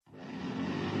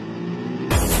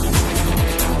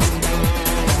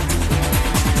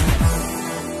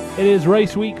It is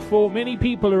race week for many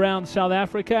people around South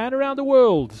Africa and around the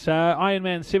world.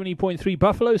 Ironman 70.3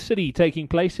 Buffalo City taking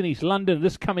place in East London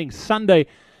this coming Sunday.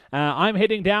 I'm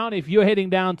heading down. If you're heading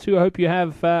down too, I hope you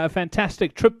have a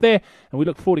fantastic trip there. And we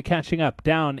look forward to catching up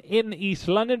down in East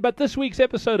London. But this week's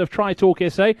episode of Tri Talk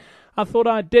SA, I thought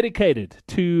I'd dedicate it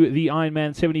to the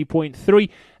Ironman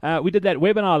 70.3. We did that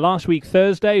webinar last week,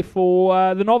 Thursday,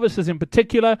 for the novices in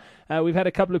particular. We've had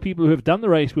a couple of people who have done the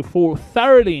race before,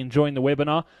 thoroughly enjoying the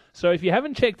webinar. So if you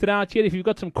haven't checked it out yet, if you've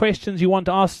got some questions you want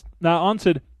to ask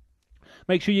answered,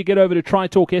 make sure you get over to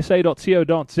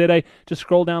trytalksa.co.za. Just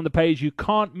scroll down the page. You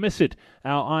can't miss it.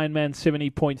 Our Ironman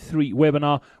 70.3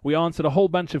 webinar. We answered a whole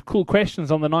bunch of cool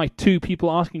questions on the night too. People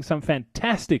asking some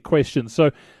fantastic questions.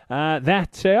 So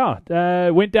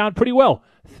that went down pretty well.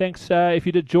 Thanks if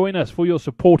you did join us for your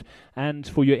support and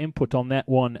for your input on that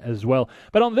one as well.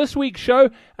 But on this week's show,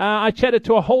 I chatted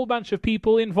to a whole bunch of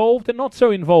people involved and not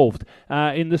so involved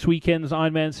in this weekend's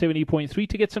Ironman 70.3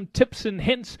 to get some tips and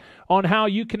hints on how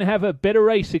you can have a better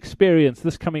race experience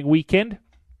this coming weekend.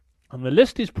 And the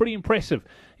list is pretty impressive,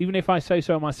 even if I say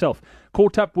so myself.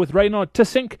 Caught up with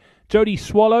Tissink, Jody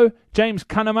Swallow, James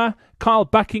Cunnama, Kyle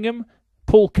Buckingham,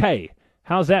 Paul Kaye.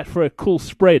 How's that for a cool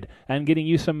spread and getting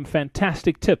you some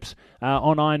fantastic tips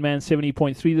on Ironman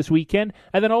 70.3 this weekend?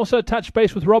 And then also touch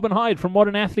base with Robin Hyde from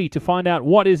Modern Athlete to find out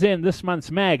what is in this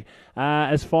month's mag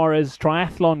as far as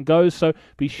triathlon goes. So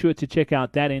be sure to check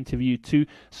out that interview too.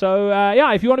 So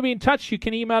if you want to be in touch, you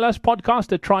can email us,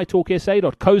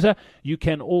 podcast@tritalksa.co.za. You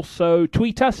can also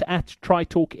tweet us at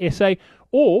tritalksa.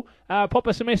 Or pop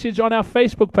us a message on our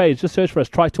Facebook page. Just search for us,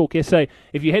 Tri Talk SA.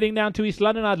 If you're heading down to East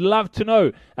London, I'd love to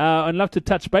know. I'd love to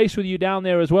touch base with you down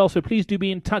there as well. So please do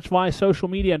be in touch via social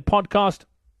media and podcast.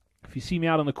 If you see me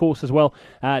out on the course as well,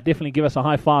 definitely give us a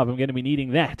high five. I'm going to be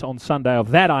needing that on Sunday.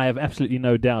 Of that, I have absolutely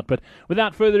no doubt. But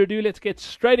without further ado, let's get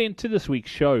straight into this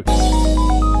week's show.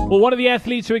 Well, one of the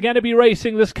athletes who are going to be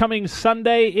racing this coming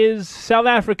Sunday is South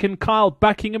African Kyle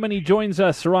Buckingham, and he joins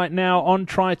us right now on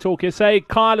Tri Talk SA.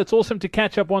 Kyle, it's awesome to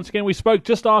catch up once again. We spoke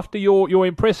just after your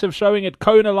impressive showing at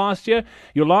Kona last year.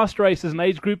 Your last race as an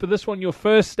age group, but this one your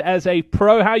first as a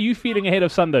pro. How are you feeling ahead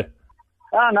of Sunday?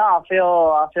 Oh no,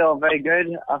 I feel very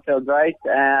good. I feel great.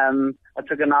 I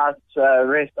took a nice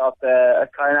rest after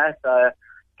Kona, so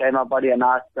gave my body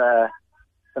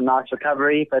some nice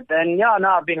recovery. But then,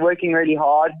 I've been working really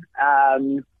hard.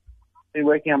 Been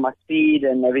working on my speed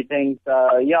and everything. So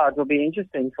it will be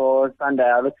interesting for Sunday.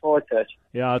 I look forward to it.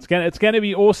 Yeah, it's going to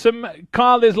be awesome.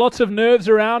 Kyle, there's lots of nerves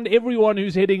around. Everyone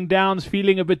who's heading down is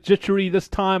feeling a bit jittery this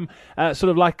time, sort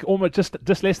of like almost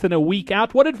just less than a week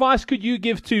out. What advice could you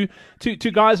give to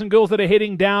guys and girls that are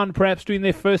heading down, perhaps doing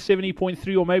their first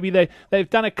 70.3, or maybe they've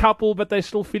done a couple but they're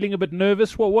still feeling a bit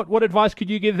nervous? What advice could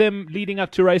you give them leading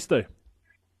up to race day?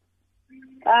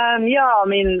 There's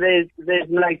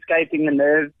no escaping the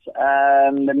nerves.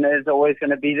 The nerves are always going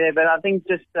to be there, but I think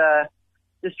just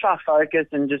try focus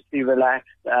and just be relaxed.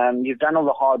 You've done all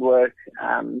the hard work,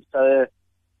 so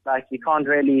you can't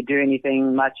really do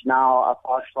anything much now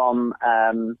apart from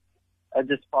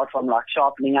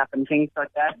sharpening up and things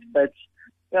like that. But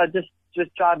just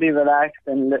try to be relaxed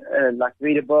and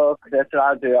read a book. That's what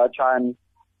I do. I try and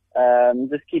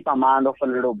just keep my mind off a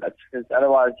little bit, because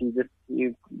otherwise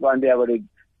you won't be able to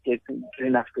get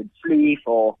enough good sleep.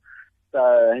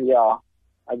 I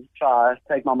just try to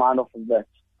take my mind off a bit.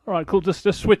 All right, cool. Just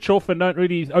switch off and don't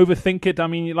really overthink it. I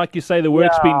mean, like you say, the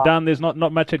work's been done. There's not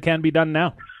much that can be done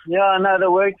now. Yeah, no,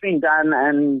 the work's been done,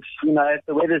 and if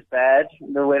the weather's bad,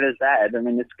 the weather's bad. I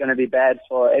mean, it's going to be bad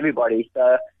for everybody.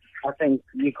 So I think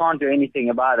you can't do anything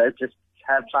about it. Just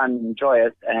have fun, enjoy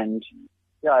it, and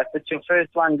if it's your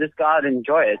first one, just go out and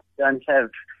enjoy it. Don't have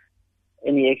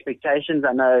any expectations.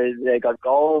 I know they got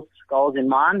goals in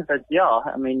mind, but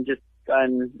just go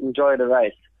and enjoy the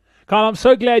race. Kyle, I'm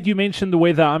so glad you mentioned the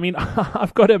weather. I mean,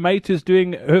 I've got a mate who's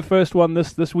doing her first one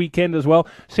this weekend as well.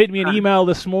 Sent me an email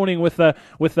this morning with a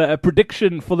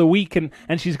prediction for the week, and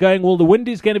she's going, well, the wind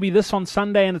is going to be this on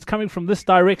Sunday, and it's coming from this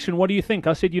direction. What do you think?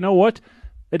 I said, you know what?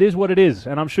 It is what it is,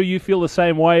 and I'm sure you feel the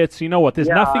same way. It's, there's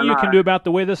nothing you can do about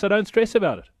the weather, so don't stress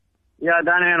about it. Yeah,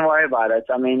 don't even worry about it.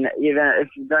 I mean, even if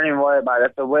you don't even worry about it,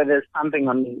 if the weather's pumping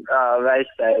on race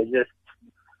day, if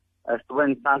the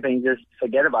wind's pumping, just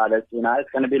forget about it.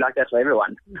 It's going to be like that for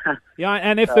everyone. Yeah,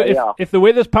 and if the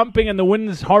weather's pumping and the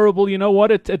wind's horrible, you know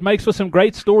what? It makes for some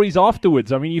great stories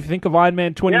afterwards. I mean, you think of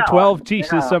Ironman 2012,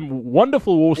 there's some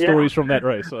wonderful war stories from that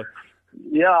race. So.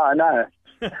 Yeah, I know.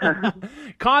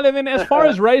 Kyle, and then as far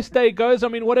as race day goes, I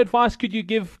mean, what advice could you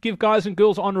give guys and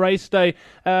girls on race day,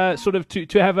 sort of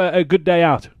to have a good day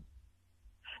out?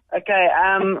 Okay,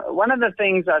 one of the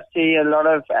things I see a lot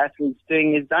of athletes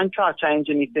doing is don't try to change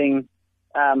anything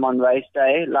on race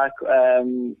day, like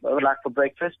for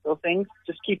breakfast or things.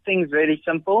 Just keep things really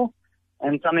simple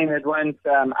and something that won't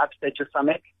upset your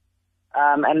stomach.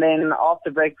 And then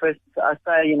after breakfast, I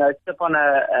say, sip on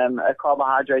a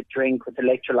carbohydrate drink with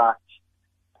electrolytes.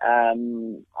 I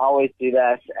always do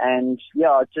that, and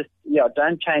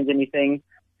don't change anything,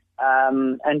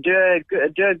 and do a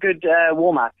good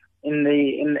warm up in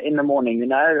the morning.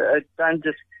 Don't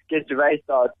just get to race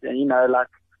start.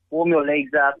 Warm your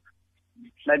legs up.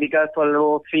 Maybe go for a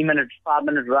little 3-minute,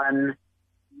 5-minute run.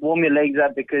 Warm your legs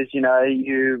up because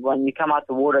when you come out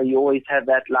the water, you always have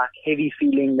that heavy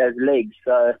feeling in those legs.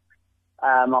 So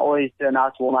I always do a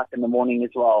nice warm up in the morning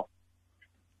as well.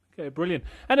 Okay, brilliant.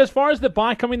 And as far as the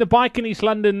bike, the bike in East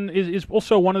London is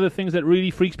also one of the things that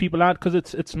really freaks people out because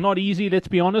it's not easy, let's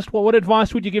be honest. What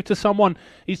advice would you give to someone,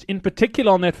 in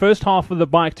particular on that first half of the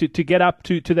bike, to get up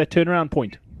to that turnaround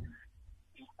point?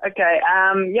 Okay,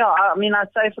 I'd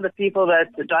say for the people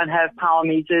that don't have power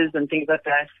meters and things like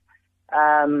that,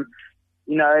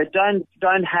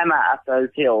 don't hammer up those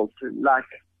hills. Just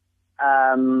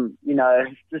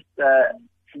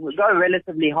go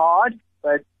relatively hard,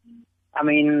 but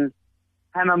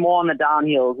hammer more on the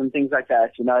downhills and things like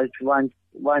that. It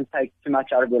won't take too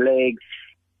much out of your legs.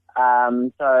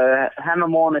 So hammer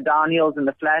more on the downhills and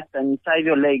the flats, and save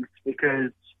your legs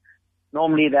because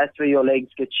normally that's where your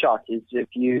legs get shot. Is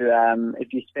if you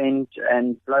spend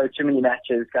and blow too many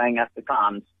matches going up the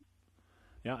climbs.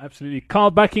 Yeah, absolutely. Carl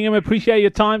Buckingham, appreciate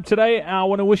your time today. I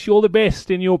want to wish you all the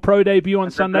best in your pro debut on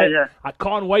Sunday. I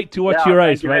can't wait to watch your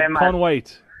race, mate. Can't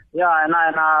wait. Yeah, and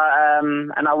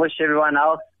I wish everyone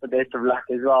else the best of luck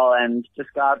as well. And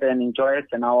just go out there and enjoy it.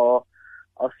 And I'll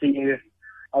see you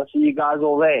guys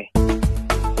all there.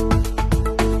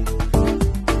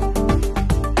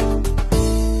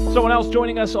 Someone else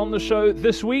joining us on the show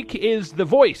this week is the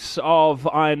voice of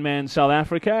Ironman South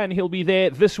Africa, and he'll be there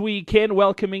this weekend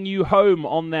welcoming you home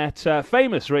on that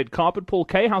famous red carpet. Paul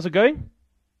Kaye, how's it going?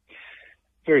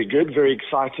 Very good, very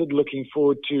excited. Looking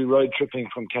forward to road tripping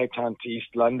from Cape Town to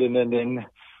East London, and then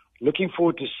looking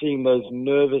forward to seeing those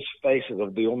nervous faces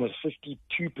of the almost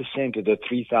 52% of the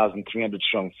 3,300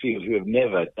 strong field who have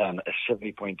never done a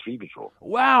 70.3 before.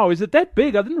 Wow, is it that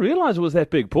big? I didn't realize it was that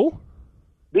big, Paul.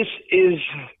 This is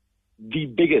the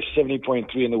biggest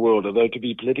 70.3 in the world, although to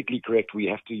be politically correct, we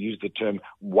have to use the term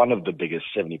one of the biggest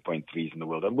 70.3s in the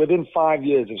world. And within 5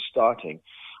 years of starting,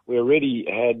 we already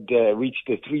had reached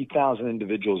the 3,000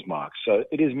 individuals mark. So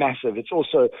it is massive. It's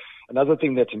also another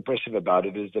thing that's impressive about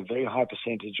it is the very high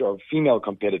percentage of female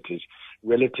competitors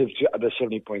relative to other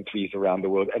 70.3s around the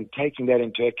world, and taking that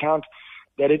into account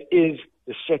that it is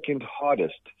the second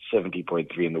hardest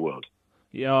 70.3 in the world.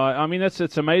 Yeah,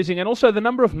 it's amazing, and also the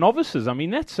number of novices.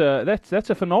 That's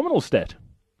a phenomenal stat.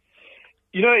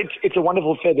 It's a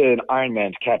wonderful feather in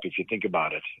Ironman's cap if you think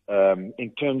about it.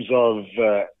 In terms of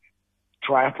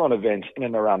triathlon events in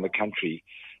and around the country,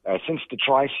 since the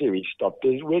Tri-Series stopped,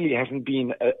 there really hasn't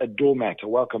been a doormat, a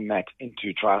welcome mat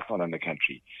into triathlon in the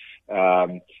country.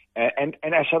 And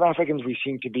as South Africans, we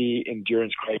seem to be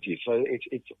endurance crazy. So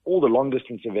it's all the long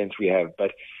distance events we have,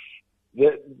 but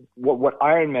what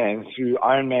Ironman, through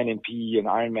Ironman in PE and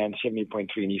Ironman 70.3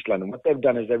 in East London, what they've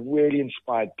done is they've really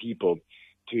inspired people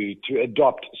to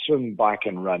adopt swim, bike,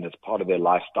 and run as part of their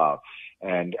lifestyle.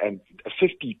 And a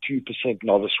 52%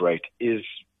 novice rate is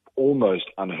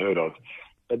almost unheard of.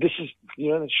 But this is,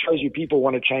 it shows you people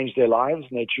want to change their lives,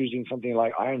 and they're choosing something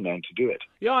like Ironman to do it.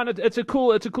 Yeah, and it's a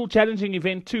cool, challenging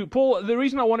event too. Paul, the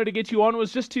reason I wanted to get you on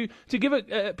was just to give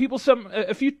people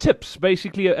a few tips,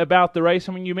 basically, about the race.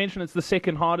 You mentioned it's the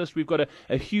second hardest. We've got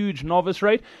a huge novice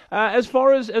rate. As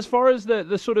far as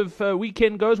the sort of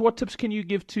weekend goes, what tips can you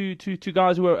give to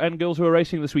guys and girls who are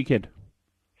racing this weekend?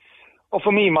 Well,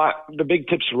 for me, the big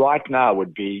tips right now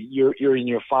would be you're in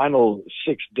your final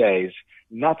 6 days.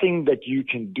 Nothing that you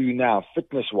can do now,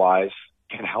 fitness-wise,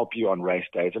 can help you on race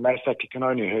day. As a matter of fact, it can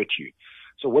only hurt you.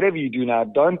 So whatever you do now,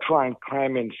 don't try and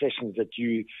cram in sessions that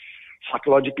you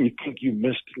psychologically think you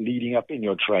missed leading up in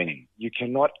your training. You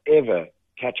cannot ever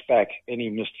catch back any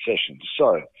missed sessions.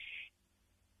 So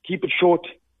keep it short,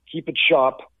 keep it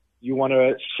sharp. You want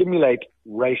to simulate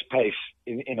race pace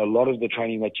in a lot of the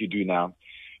training that you do now.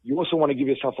 You also want to give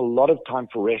yourself a lot of time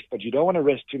for rest, but you don't want to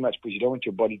rest too much because you don't want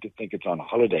your body to think it's on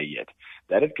holiday yet.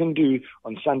 That it can do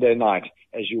on Sunday night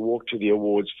as you walk to the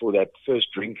awards for that first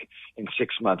drink in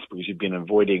 6 months because you've been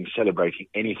avoiding celebrating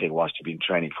anything whilst you've been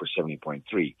training for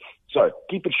 70.3. So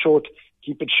keep it short,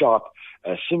 keep it sharp,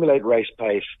 simulate race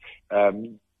pace.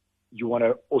 You want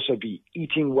to also be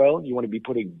eating well. You want to be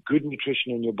putting good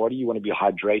nutrition in your body. You want to be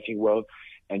hydrating well.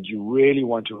 and you really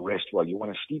want to rest well. You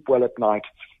want to sleep well at night,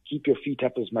 keep your feet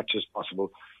up as much as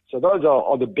possible. So those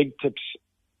are the big tips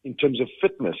in terms of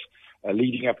fitness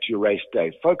leading up to your race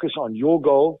day. Focus on your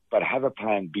goal, but have a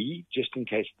plan B just in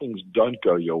case things don't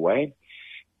go your way.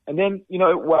 And then,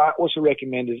 what I also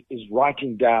recommend is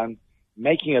writing down,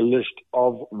 making a list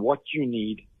of what you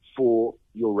need for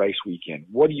your race weekend.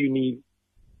 What do you need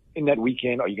in that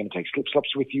weekend? Are you going to take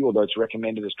slip-slops with you? Although it's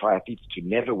recommended as triathletes to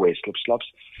never wear slip-slops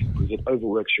because it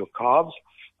overworks your calves.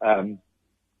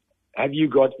 Have you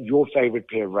got your favorite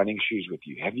pair of running shoes with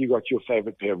you? Have you got your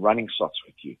favorite pair of running socks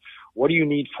with you? What do you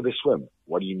need for the swim?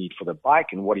 What do you need for the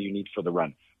bike? And what do you need for the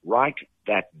run? Write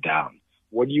that down.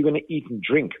 What are you going to eat and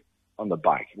drink on the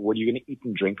bike? What are you going to eat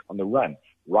and drink on the run?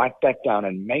 Write that down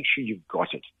and make sure you've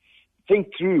got it.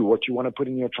 Think through what you want to put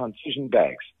in your transition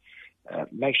bags.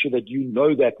 Make sure that you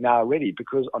know that now already,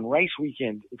 because on race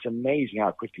weekend, it's amazing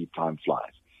how quickly time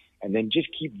flies. And then just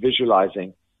keep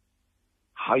visualizing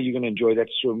how you're going to enjoy that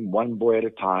swim one buoy at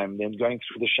a time, then going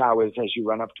through the showers as you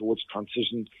run up towards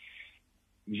transition,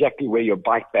 exactly where your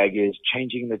bike bag is,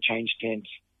 changing the change tent,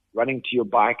 running to your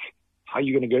bike, how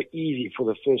you're going to go easy for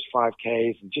the first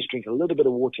 5Ks and just drink a little bit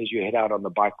of water as you head out on the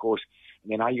bike course,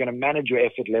 and then how you're going to manage your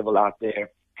effort level out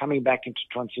there, coming back into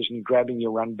transition, grabbing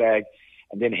your run bag,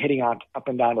 and then heading out up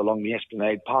and down along the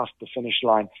esplanade, past the finish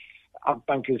line, up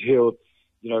Bunkers Hill.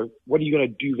 What are you going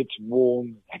to do if it's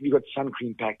warm? Have you got sun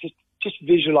cream packed? Just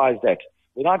visualize that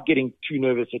without getting too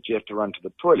nervous that you have to run to the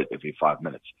toilet every 5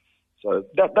 minutes. So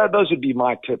those would be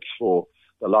my tips for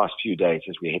the last few days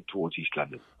as we head towards East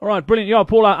London. All right, brilliant. Yeah,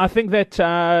 Paul, I think that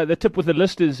the tip with the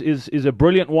list is a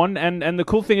brilliant one. And the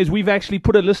cool thing is we've actually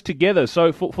put a list together.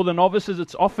 So for the novices,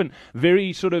 it's often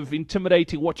very sort of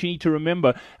intimidating what you need to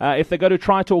remember. If they go to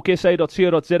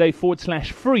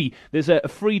trytalksa.co.za/free, there's a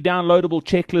free downloadable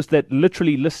checklist that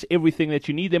literally lists everything that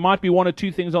you need. There might be one or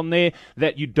two things on there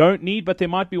that you don't need, but there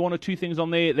might be one or two things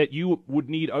on there that you would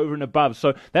need over and above.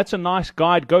 So that's a nice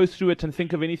guide. Go through it and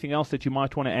think of anything else that you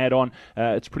might want to add on.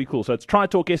 It's pretty cool. So it's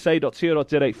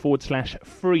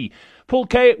trytalksa.co.za/free. Paul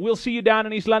Kaye, we'll see you down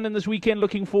in East London this weekend.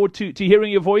 Looking forward to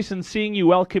hearing your voice and seeing you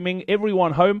welcoming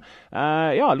everyone home.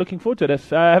 Looking forward to it.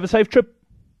 Have a safe trip.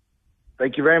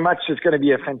 Thank you very much. It's going to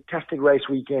be a fantastic race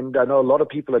weekend. I know a lot of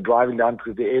people are driving down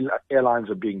because the airlines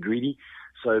are being greedy.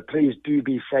 So please do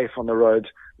be safe on the roads.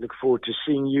 Look forward to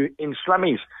seeing you in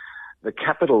Slummies, the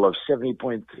capital of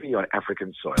 70.3 on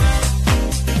African soil.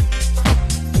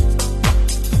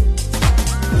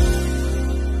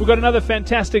 We've got another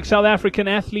fantastic South African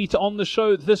athlete on the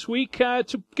show this week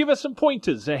to give us some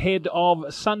pointers ahead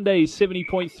of Sunday's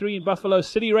 70.3 in Buffalo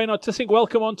City. Reynard Tissink,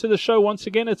 welcome onto the show once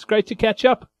again. It's great to catch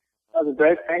up. That was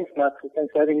great. Thanks, Matt.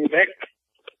 Thanks for having me back.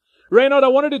 Reynard, I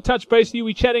wanted to touch base with you.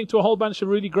 We're chatting to a whole bunch of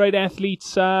really great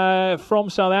athletes from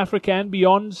South Africa and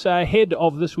beyond ahead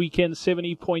of this weekend's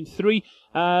 70.3.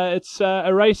 It's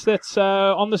a race that's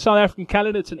on the South African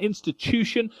calendar. It's an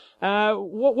institution.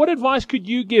 What advice could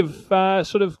you give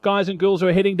sort of guys and girls who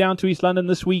are heading down to East London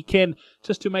this weekend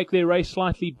just to make their race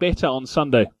slightly better on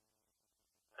Sunday?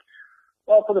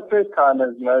 Well, for the first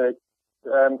timers, it's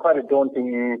quite a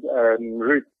daunting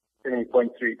route, 70.3.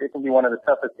 Definitely one of the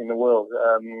toughest in the world.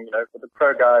 For the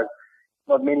pro guys,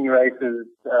 not many races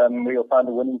where you'll find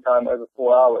a winning time over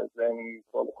 4 hours. And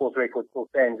the course record still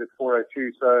stands at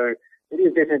 4:02. So it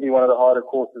is definitely one of the harder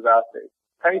courses out there.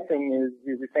 Pacing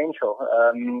is essential.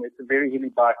 It's a very hilly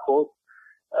bike course.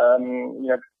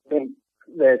 Think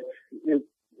that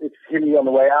it's hilly on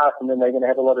the way out, and then they're going to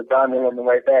have a lot of downhill on the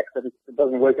way back, but it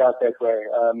doesn't work out that way.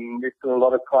 There's still a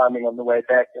lot of climbing on the way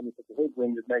back, and if it's a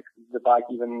headwind, it makes the bike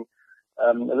even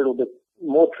a little bit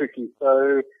more tricky.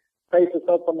 So pace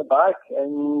yourself on the bike,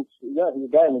 and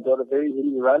you've got a very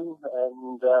hilly run,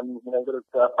 and you've got to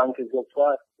Bunkers Hill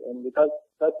twice, and it does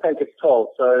take its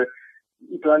toll. So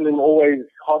East London always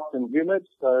hot and humid,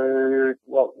 so a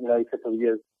couple of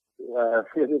years where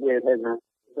it has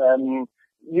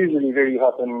usually very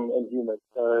hot and humid.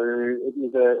 So it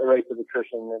is a race of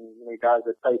attrition, and guys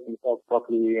that pace themselves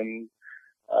properly and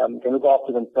can look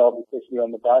after themselves, especially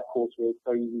on the bike course where it's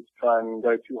so easy to try and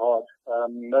go too hard.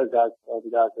 Those guys are the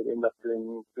guys that end up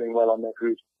doing well on that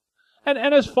route.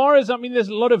 And as far as, there's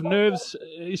a lot of nerves,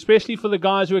 especially for the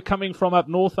guys who are coming from up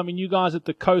north. You guys at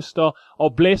the coast are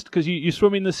blessed because you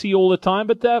swim in the sea all the time.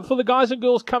 But for the guys and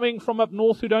girls coming from up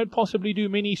north who don't possibly do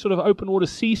many sort of open water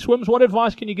sea swims, what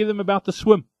advice can you give them about the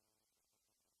swim?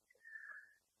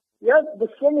 Yeah, the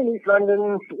swim in East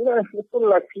London, it's sort of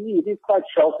like PE. It is quite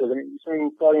sheltered. You're swimming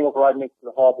starting off right next to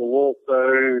the harbour wall,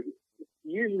 so it's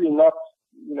usually not,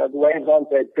 the waves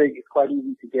aren't that big. It's quite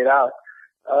easy to get out.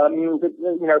 But,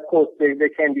 of course, there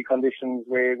can be conditions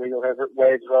where you'll have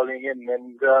waves rolling in,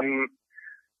 and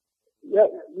Yeah,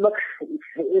 look,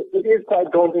 it is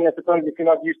quite daunting, I suppose, if you're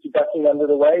not used to ducking under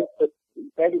the waves, but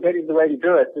that is the way to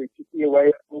do it. So if you see a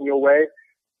wave in your way,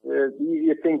 the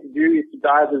easiest thing to do is to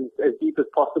dive as deep as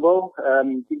possible.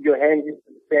 Dig your hands into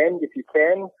the sand if you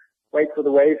can. Wait for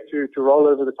the waves to roll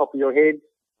over the top of your head.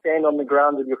 Stand on the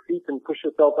ground with your feet and push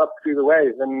yourself up through the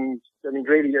waves. And I mean,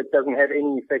 really, it doesn't have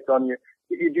any effect on you.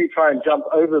 If you do try and jump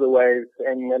over the waves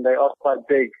and they are quite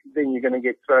big, then you're going to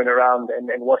get thrown around and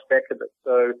washed back a bit.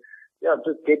 So, yeah,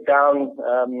 just get down.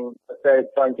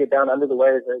 Try and get down under the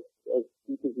waves as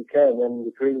deep as you can, and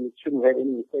it shouldn't have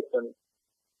any effect on you.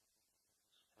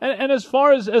 And as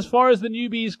far as the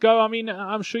newbies go, I mean,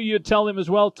 I'm sure you'd tell them as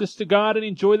well just to go out and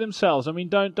enjoy themselves. I mean,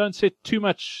 don't set too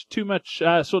much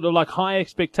sort of like high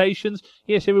expectations.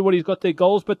 Yes, everybody's got their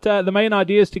goals, but the main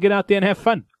idea is to get out there and have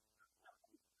fun.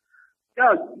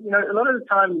 Yeah, a lot of the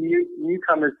time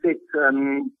newcomers set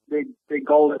their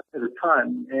goal at a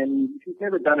time, and if you've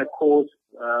never done a course,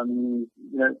 to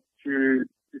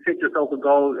set yourself a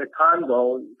goal, a time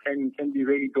goal, can be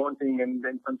really daunting, and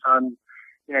then sometimes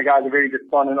guys are very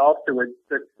despondent afterwards.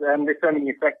 But there's so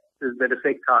many factors that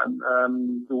affect time.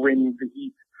 The wind, the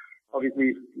heat.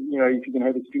 Obviously, if you can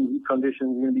have extreme heat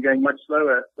conditions, you're going to be going much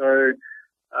slower. So,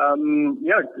 I mean,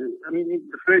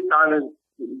 the first time is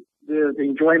the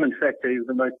enjoyment factor is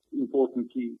the most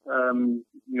important key.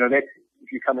 That's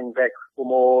if you're coming back for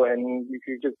more, and if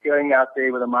you're just going out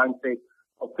there with a mindset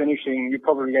of finishing, you're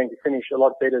probably going to finish a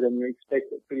lot better than you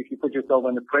expected. But if you put yourself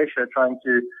under pressure trying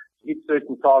to hit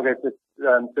certain targets at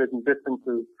certain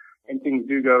distances and things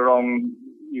do go wrong,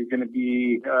 you're going to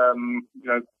be,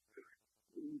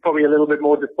 probably a little bit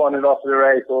more despondent after the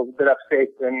race, or a bit upset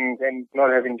and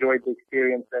not have enjoyed the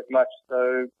experience that much.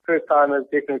 So first timers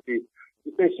definitely,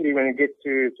 especially when it gets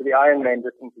to the Ironman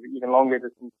distance, even longer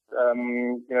distance,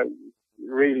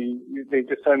 really, there's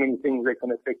just so many things that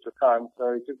can affect your time.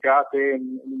 So just go out there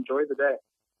and enjoy the day.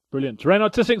 Brilliant.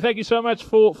 Reinhard Tissink, thank you so much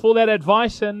for that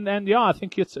advice. And yeah, I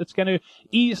think it's going to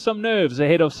ease some nerves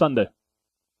ahead of Sunday.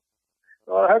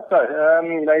 Well, I hope so.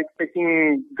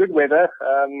 Expecting good weather.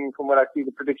 From what I see,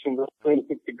 the predictions are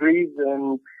 26 degrees.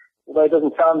 And although it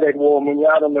doesn't sound that warm, when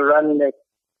you're out on the run at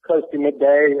close to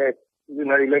midday at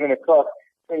 11 o'clock,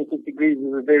 26 degrees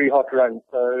is a very hot run.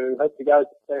 So hope the guys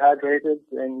stay hydrated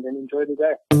and enjoy the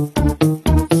day.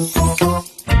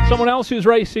 Someone else who's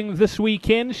racing this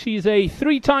weekend, she's a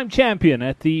 3-time champion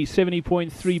at the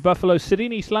 70.3 Buffalo City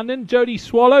in East London, Jodie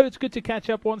Swallow. It's good to catch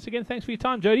up once again. Thanks for your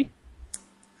time, Jodie.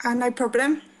 No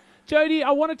problem. Jodie,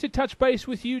 I wanted to touch base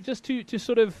with you just to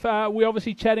sort of, we're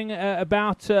obviously chatting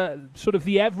about sort of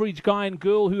the average guy and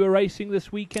girl who are racing this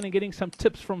weekend and getting some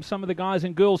tips from some of the guys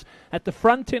and girls at the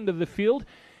front end of the field.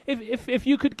 If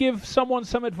you could give someone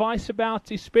some advice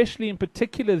about, especially in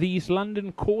particular, the East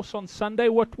London course on Sunday,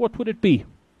 what would it be?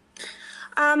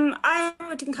 I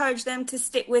would encourage them to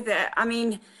stick with it. I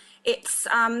mean, it's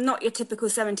not your typical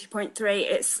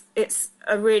 70.3. It's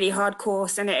a really hard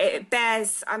course, and it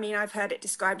bears, I mean, I've heard it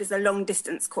described as a long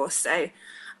distance course. So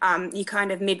you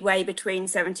kind of midway between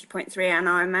 70.3 and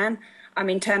Ironman,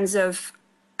 in terms of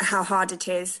how hard it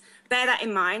is. Bear that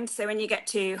in mind. So when you get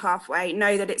to halfway,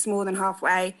 know that it's more than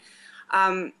halfway.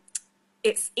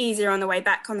 It's easier on the way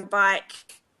back on the bike.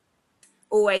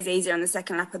 Always easier on the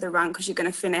second lap of the run because you're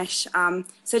going to finish.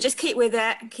 So just keep with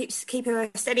it, keep a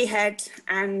steady head,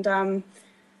 and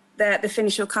the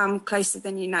finish will come closer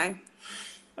than you know.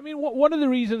 I mean, one of the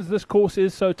reasons this course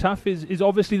is so tough is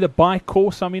obviously the bike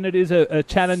course. I mean, it is a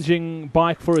challenging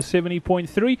bike for a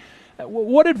 70.3.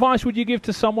 What advice would you give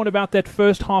to someone about that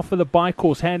first half of the bike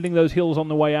course, handling those hills on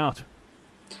the way out?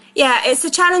 Yeah, it's a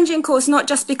challenging course, not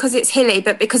just because it's hilly,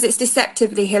 but because it's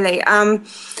deceptively hilly.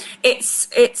 It's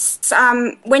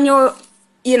when you're,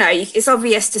 it's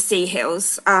obvious to see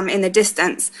hills in the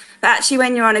distance, but actually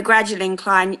when you're on a gradual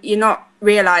incline, you're not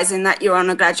realising that you're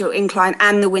on a gradual incline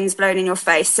and the wind's blowing in your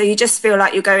face. So you just feel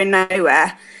like you're going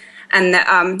nowhere and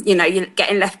that, you're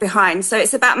getting left behind. So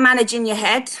it's about managing your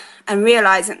head and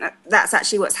realising that that's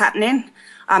actually what's happening.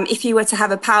 If you were to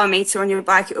have a power meter on your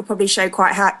bike, it will probably show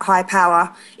quite high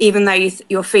power, even though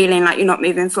you're feeling like you're not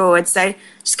moving forward. So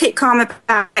just keep calm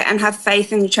about it and have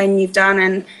faith in the training you've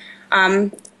done.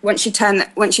 And once you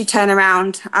turn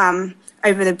around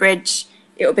over the bridge,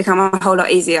 it will become a whole lot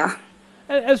easier.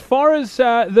 As far as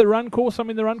the run course, I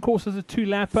mean, the run course is a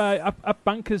 2-lapper up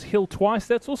Bunkers Hill twice.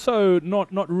 That's also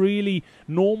not really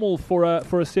normal for a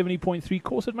 70.3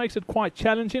 course. It makes it quite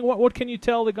challenging. What can you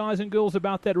tell the guys and girls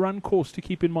about that run course to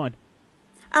keep in mind?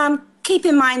 Keep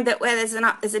in mind that where there's an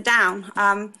up, there's a down.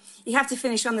 You have to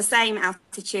finish on the same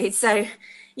altitude. So,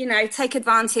 take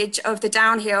advantage of the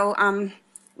downhill.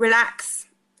 Relax,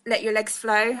 let your legs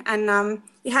flow, and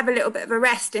you have a little bit of a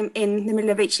rest in the middle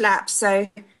of each lap. So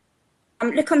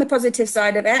look on the positive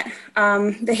side of it.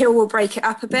 The hill will break it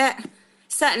up a bit.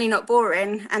 Certainly not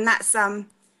boring, and that's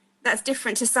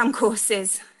different to some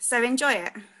courses. So enjoy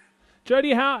it.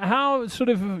 Jodie, how sort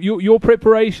of your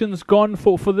preparations gone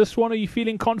for this one? Are you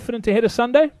feeling confident ahead of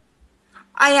Sunday?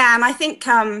 I am. I think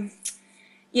I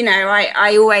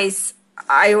always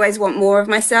want more of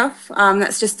myself.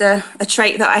 That's just a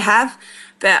trait that I have.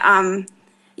 But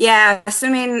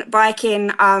swimming,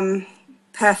 biking,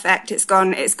 perfect. It's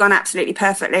gone absolutely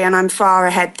perfectly, and I'm far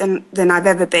ahead than I've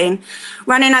ever been.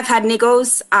 Running, I've had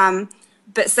niggles,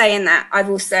 but saying that, I've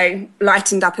also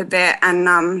lightened up a bit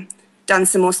and done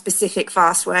some more specific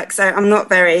fast work. So I'm not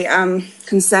very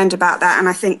concerned about that, and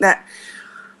I think that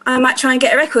I might try and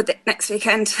get a record this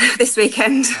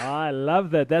weekend. I love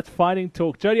that. That's fighting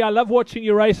talk. Jodie, I love watching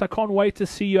your race. I can't wait to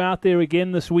see you out there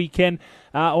again this weekend.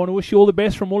 I want to wish you all the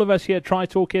best from all of us here at Tri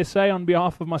Talk SA on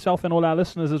behalf of myself and all our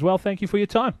listeners as well. Thank you for your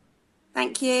time.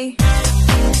 Thank you.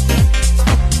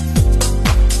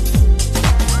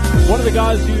 One of the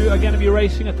guys who are going to be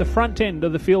racing at the front end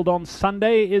of the field on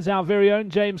Sunday is our very own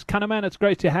James Cunnama. It's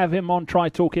great to have him on Tri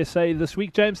Talk SA this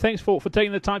week. James, thanks for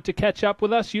taking the time to catch up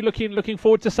with us. You looking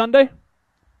forward to Sunday?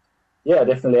 Yeah,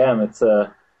 definitely am.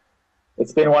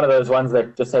 It's been one of those ones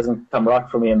that just hasn't come right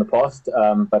for me in the past,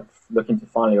 but looking to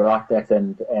finally right that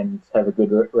and have a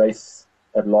good race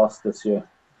at last this year.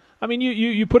 I mean,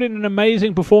 you put in an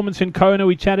amazing performance in Kona.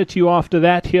 We chatted to you after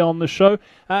that here on the show.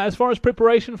 As far as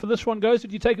preparation for this one goes,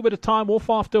 did you take a bit of time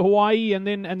off after Hawaii and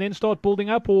then start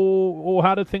building up, or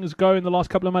how did things go in the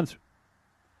last couple of months?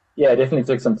 Yeah, I definitely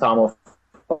took some time off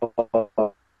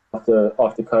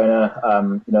after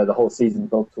Kona. The whole season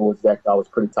built towards that. I was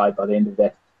pretty tight by the end of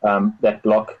that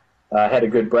block. Had a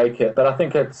good break here, but I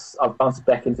think I've bounced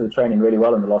back into the training really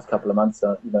well in the last couple of months.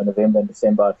 November and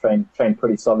December, I trained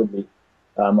pretty solidly.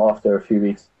 After a few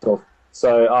weeks off.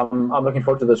 So I'm looking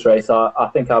forward to this race. I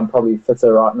think I'm probably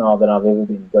fitter right now than I've ever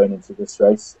been going into this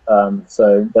race.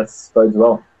 So that's bodes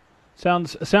well.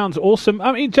 Sounds awesome.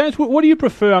 I mean, James, what do you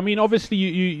prefer? I mean, obviously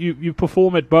you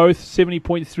perform at both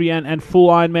 70.3 and full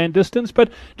Ironman distance, but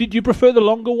did you prefer the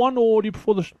longer one or do you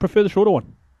prefer the shorter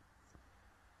one?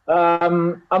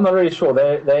 I'm not really sure.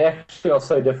 They actually are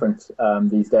so different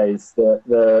these days.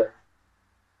 They're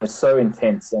so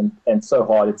intense and so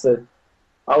hard.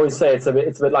 I always say it's a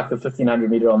bit like the 1500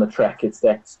 meter on the track. It's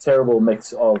that terrible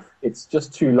mix of it's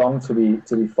just too long to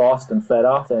be fast and flat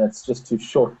out, and it's just too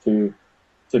short to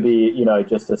be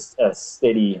just a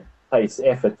steady pace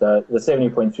effort. The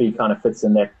 70.3 kind of fits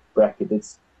in that bracket.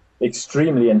 It's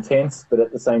extremely intense, but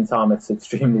at the same time it's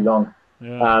extremely long.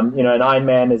 Yeah. An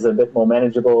Ironman is a bit more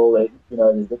manageable.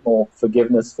 There's a bit more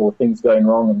forgiveness for things going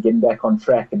wrong and getting back on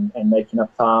track and making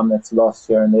up time that's lost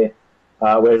here and there.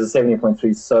 Whereas the 70.3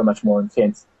 is so much more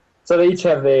intense. So they each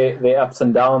have their ups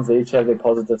and downs. They each have their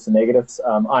positives and negatives.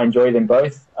 I enjoy them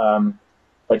both.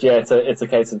 But yeah, it's a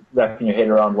case of wrapping your head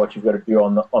around what you've got to do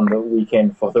on the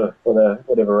weekend for the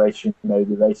whatever race you may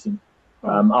be racing.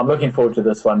 I'm looking forward to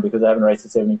this one because I haven't raced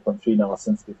at 70.3 now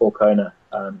since before Kona.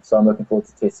 So I'm looking forward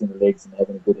to testing the legs and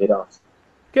having a good head out.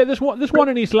 Okay, this one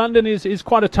in East London is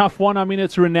quite a tough one. I mean,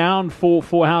 it's renowned for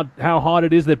how hard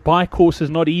it is. That bike course is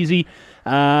not easy.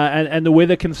 And the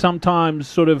weather can sometimes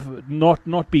sort of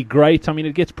not be great. I mean,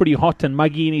 it gets pretty hot and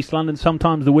muggy in East London.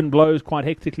 Sometimes the wind blows quite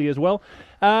hectically as well.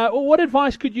 What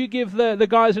advice could you give the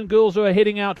guys and girls who are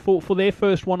heading out for their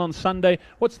first one on Sunday?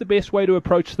 What's the best way to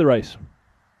approach the race?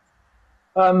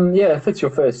 If it's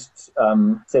your first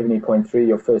 70.3,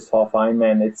 your first half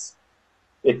Ironman,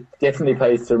 it definitely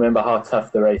pays to remember how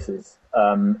tough the race is.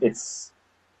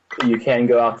 You can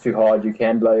go out too hard, you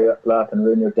can blow up and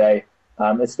ruin your day.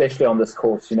 Especially on this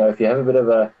course, if you have a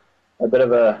bit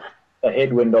of a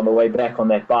headwind on the way back on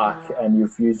that bike, and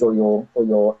you've used all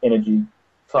your energy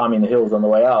climbing the hills on the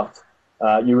way out,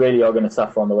 you really are going to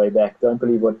suffer on the way back. Don't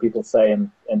believe what people say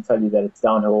and tell you that it's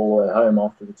downhill all the way home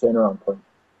after the turnaround point.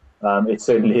 It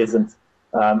certainly isn't.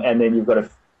 And then you've got a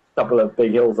couple of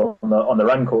big hills on the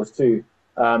run course too.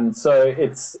 So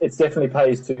it's definitely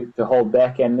pays to hold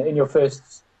back. And in your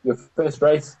first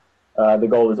race. The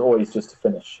goal is always just to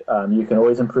finish. You can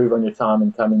always improve on your time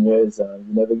in coming years.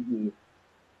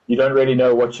 You don't really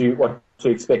know what to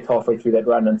expect halfway through that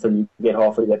run until you get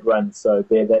halfway that run. So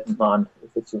bear that in mind if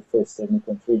it's your first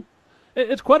 70.3.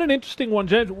 It's quite an interesting one,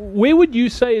 James. Where would you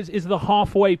say is the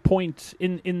halfway point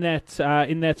in that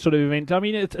sort of event? I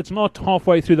mean, it's not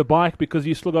halfway through the bike because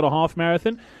you still got a half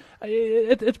marathon.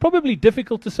 It's probably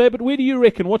difficult to say, but where do you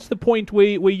reckon? What's the point where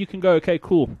you can go, okay,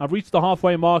 cool, I've reached the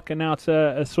halfway mark and now it's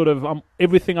a sort of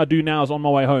everything I do now is on my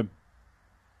way home?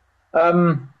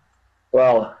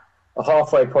 Well, a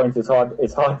halfway point is hard.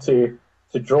 It's hard to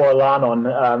draw a line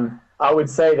on. I would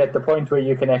say that the point where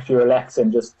you can actually relax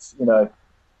and just,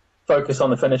 focus on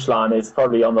the finish line is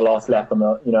probably on the last lap on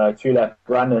the, 2-lap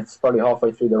run. It's probably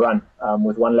halfway through the run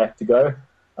with 1 lap to go.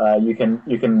 You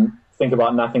can think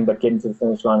about nothing but getting to the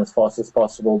finish line as fast as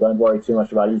possible. Don't worry too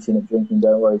much about eating and drinking.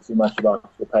 Don't worry too much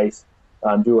about the pace.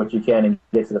 Do what you can and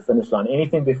get to the finish line.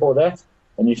 Anything before that,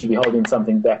 and you should be holding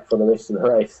something back for the rest of the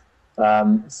race.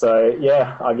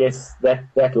 I guess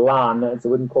that line, I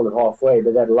wouldn't call it halfway,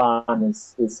 but that line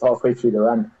is halfway through the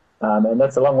run. And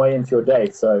that's a long way into your day,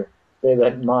 so bear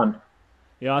that in mind.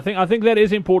 Yeah, I think that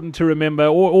is important to remember.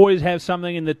 Always have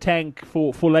something in the tank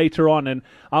for later on. And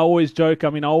I always joke,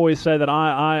 I always say that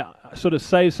I sort of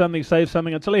save something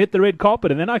until I hit the red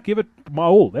carpet, and then I give it my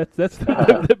all. That's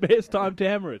the best time to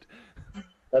hammer it.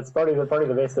 That's probably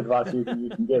the best advice you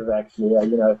can give, actually.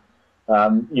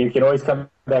 You can always come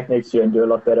back next year and do a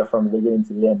lot better from the beginning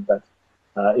to the end. But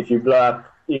if you blow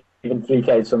up even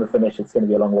 3Ks from the finish, it's going to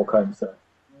be a long walk home. So.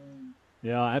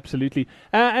 Yeah, absolutely.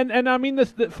 And I mean,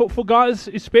 for guys,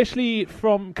 especially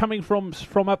coming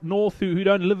from up north who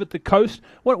don't live at the coast,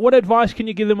 what advice can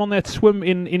you give them on that swim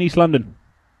in East London?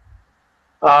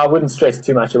 I wouldn't stress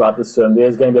too much about the swim.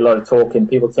 There's going to be a lot of talking.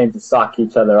 People tend to psych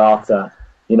each other out.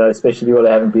 Especially people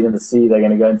that haven't been in the sea, they're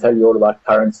going to go and tell you all about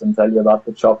currents and tell you about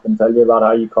the chop and tell you about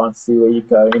how you can't see where you're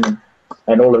going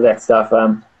and all of that stuff.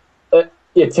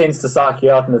 It tends to psych you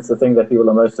out, and it's the thing that people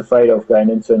are most afraid of going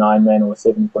into an Ironman or a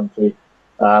 70.3.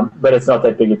 But it's not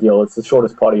that big a deal. It's the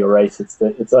shortest part of your race.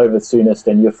 It's over soonest,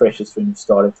 and you're freshest when you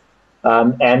start it.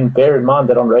 And bear in mind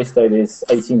that on race day, there's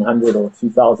 1,800 or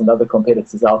 2,000 other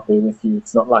competitors out there with you.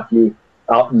 It's not like you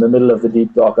out in the middle of the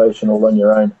deep, dark ocean all on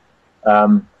your own.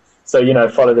 So,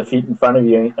 follow the feet in front of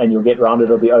you and you'll get round.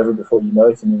 It'll be over before you know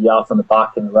it, and you'll be out on the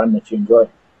bike and the run that you enjoy.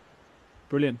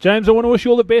 Brilliant. James, I want to wish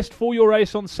you all the best for your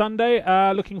race on Sunday.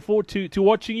 Looking forward to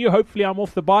watching you. Hopefully I'm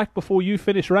off the bike before you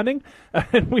finish running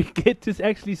and we get to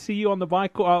actually see you on the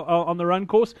bike on the run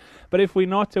course. But if we're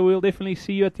not, we'll definitely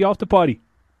see you at the after party.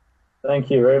 Thank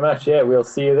you very much. Yeah, we'll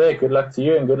see you there. Good luck to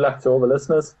you and good luck to all the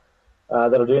listeners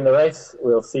that are doing the race.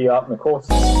 We'll see you out in the course.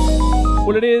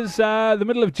 Well, it is the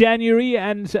middle of January,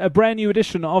 and a brand new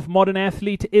edition of Modern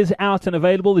Athlete is out and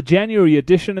available, the January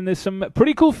edition, and there's some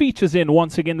pretty cool features in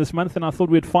once again this month, and I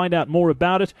thought we'd find out more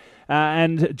about it.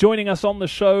 And joining us on the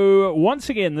show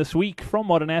once again this week from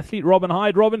Modern Athlete, Robin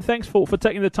Hyde. Robin, thanks for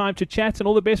taking the time to chat, and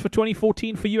all the best for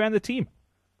 2014 for you and the team.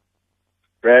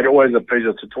 Brad, always a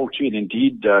pleasure to talk to you, and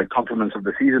indeed, compliments of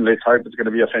the season. Let's hope it's going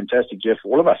to be a fantastic year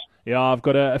for all of us. Yeah, I've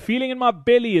got a feeling in my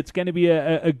belly it's going to be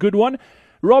a good one.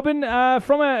 Robin,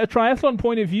 from a triathlon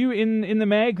point of view, in the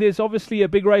mag, there's obviously a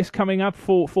big race coming up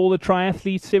for the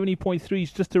triathletes. 70.3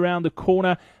 is just around the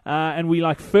corner, and we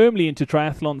firmly into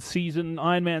triathlon season.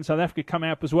 Ironman South Africa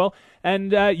coming up as well.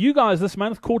 And you guys this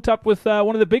month caught up with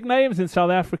one of the big names in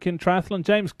South African triathlon,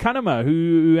 James Cunnama,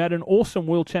 who had an awesome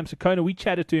World Champs at Kona. We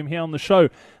chatted to him here on the show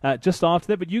just after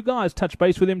that, but you guys touched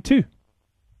base with him too.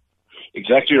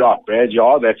 Exactly right, Brad.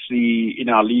 Yeah, that's in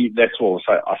our lead. That's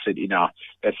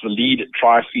the lead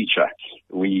tri feature.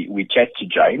 We chat to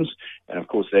James, and of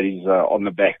course that is on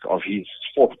the back of his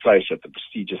 4th place at the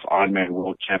prestigious Ironman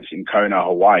World Champs in Kona,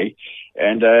 Hawaii.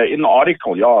 And in the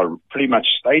article, pretty much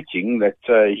stating that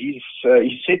he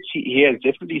has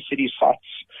definitely set his sights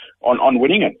on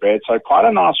winning it, Brad. So quite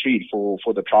a nice read for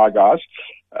the tri guys.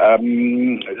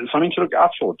 Something to look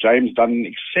out for. James done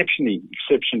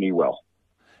exceptionally well.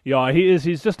 Yeah,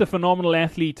 he's just a phenomenal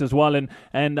athlete as well, and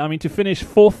I mean, to finish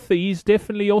 4th, he's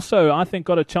definitely also, I think,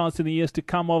 got a chance in the years to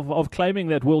come of claiming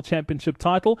that World Championship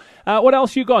title. What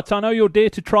else you got? I know your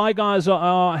Dare to Try guys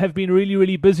have been really,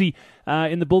 really busy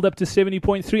in the build-up to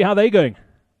 70.3. How are they going?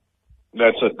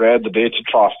 That's it, Brad, the Dare to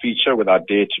Try feature with our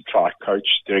Dare to Try coach,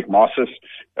 Derek Marcis.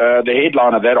 The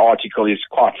headline of that article is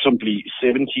quite simply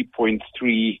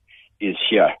 70.3 is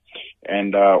here.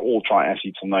 And all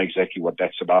triathletes will know exactly what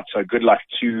that's about. So good luck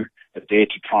to the Dare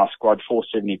to Try squad for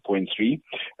 70.3.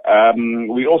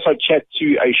 We also chat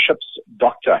to a ship's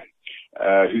doctor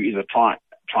who is a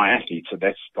triathlete. So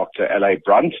that's Dr. L.A.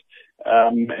 Brunt.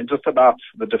 And just about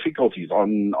the difficulties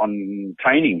on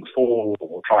training for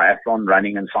triathlon,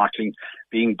 running and cycling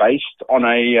being based on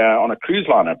a cruise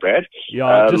liner, Brad.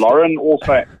 Yeah, Lauren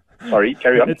also... Sorry,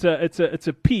 carry on. It's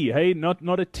a P, hey,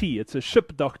 not a T. It's a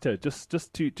ship doctor. Just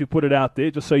to put it out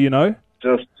there, just so you know.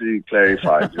 Just to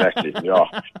clarify, exactly. Yeah,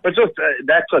 but just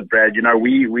that's it, Brad.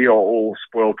 We are all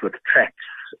spoilt with tracks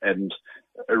and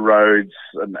roads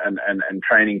and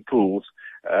training pools.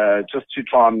 just to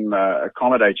try and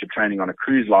accommodate your training on a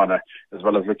cruise liner, as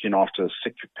well as looking after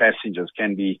sick passengers,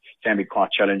 can be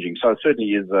quite challenging. So it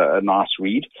certainly is a nice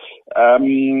read.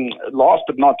 Last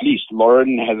but not least,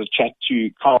 Lauren has a chat to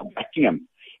Buckingham,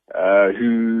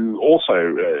 who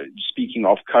also, speaking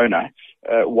of Kona,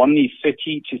 won the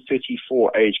 30 to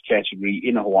 34 age category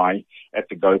in Hawaii at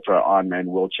the GoPro Ironman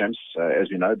World Champs, as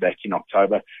we know, back in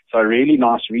October. So a really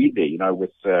nice read there,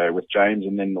 with James,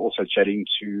 and then also chatting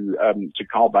to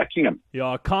Kyle Buckingham.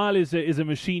 Yeah, Kyle is a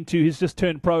machine too. He's just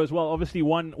turned pro as well. Obviously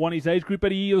won his age group,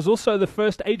 but he was also the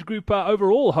first age group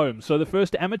overall home. So the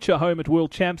first amateur home at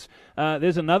World Champs.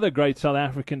 There's another great South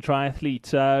African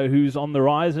triathlete who's on the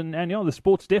rise, and the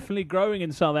sport's definitely growing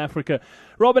in South Africa.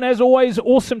 Robin, as always,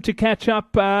 awesome to catch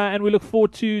up, and we look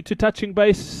forward to touching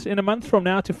base in a month from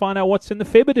now to find out what's in the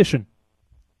Feb edition.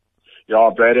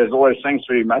 Yeah, Brad, as always, thanks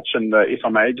very much. And if I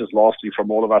may, just lastly, from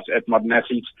all of us at Modern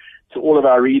Athletes, to all of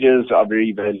our readers, our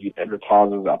very valued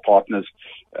advertisers, our partners,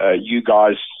 you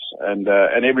guys, and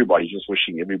everybody, just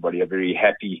wishing everybody a very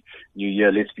happy new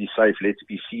year. Let's be safe, let's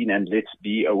be seen, and let's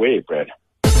be aware, Brad.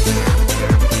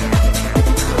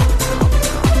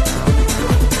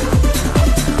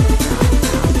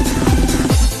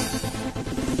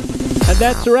 And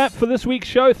that's a wrap for this week's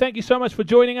show. Thank you so much for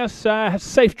joining us. Have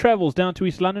safe travels down to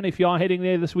East London if you are heading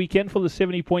there this weekend for the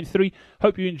 70.3.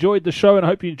 Hope you enjoyed the show and I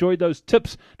hope you enjoyed those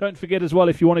tips. Don't forget as well,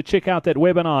 if you want to check out that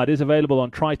webinar, it is available on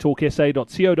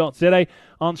trytalksa.co.za,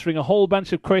 answering a whole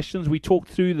bunch of questions. We talked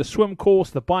through the swim course,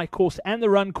 the bike course, and the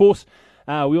run course.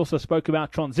 We also spoke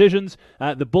about transitions,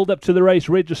 the build-up to the race,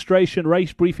 registration,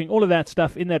 race briefing, all of that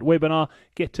stuff in that webinar.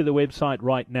 Get to the website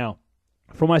right now.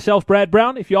 For myself, Brad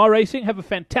Brown, if you are racing, have a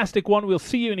fantastic one. We'll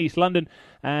see you in East London,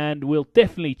 and we'll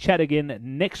definitely chat again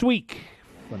next week.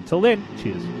 Until then,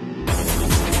 cheers.